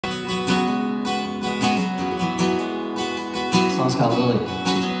song's called Lily.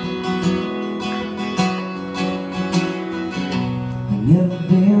 I've never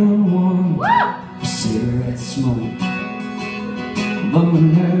been one for cigarette smoke, but my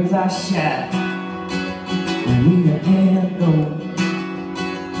nerves are shot. I need an antidote,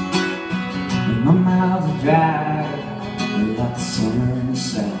 and my mouth's are dry like the summer in the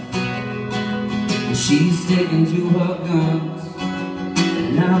south. And she's sticking to her guns,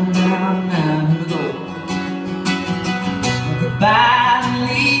 and I'm down, here we go. Goodbye,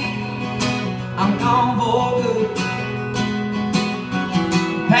 Lee, I'm gone for good.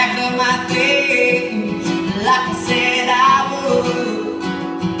 Packed up my things like I said I would.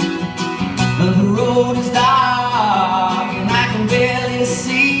 But the road is dark and I can barely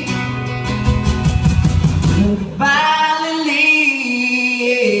see. Goodbye,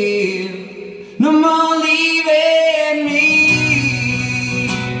 Lee, no more leaving me.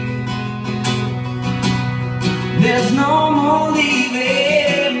 There's no more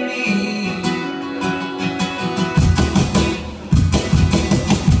leaving me.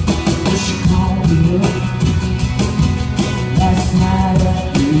 Well, she called me up last night at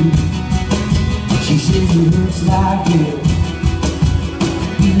 3. She says it looks like it,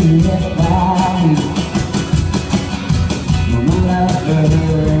 even left by me. No matter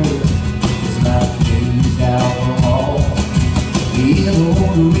her, it's like changed alcohol. The other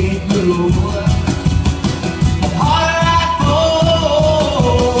one red blue.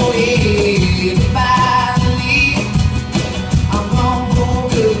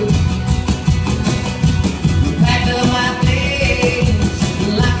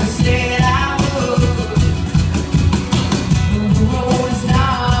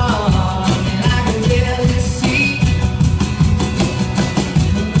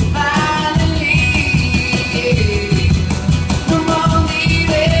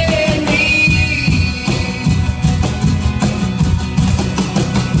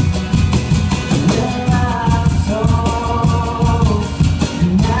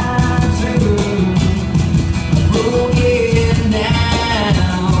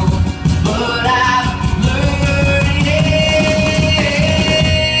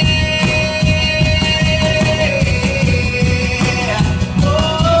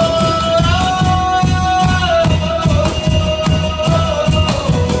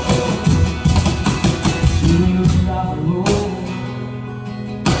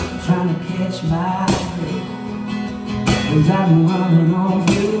 Trying to catch my breath, 'cause I'm running on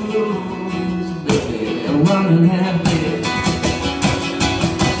fumes, baby, I'm running happy.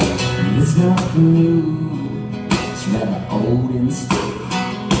 It's nothing new, it's rather old and still.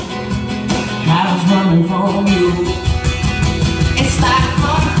 I was running from you, it's like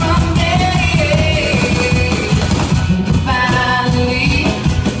running from me. Finally,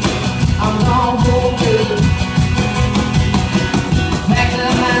 I'm gonna go good.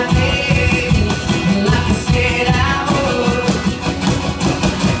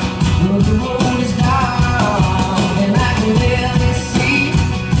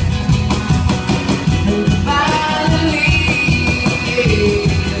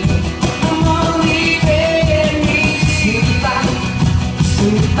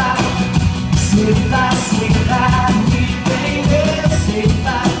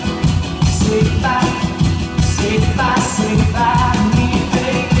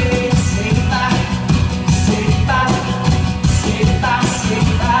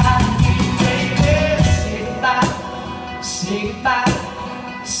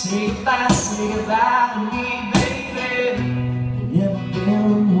 Say goodbye to me, baby. Never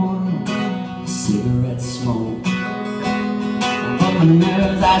been one for cigarette smoke, but my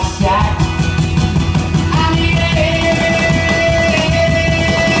nerves are shot. I need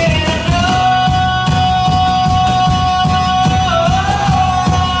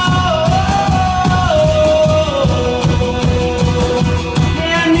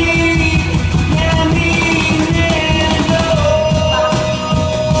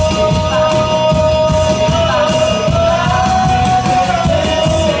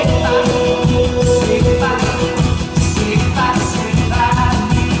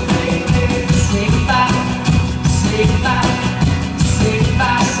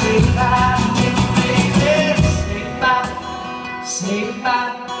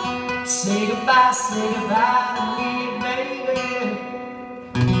say goodbye, say goodbye.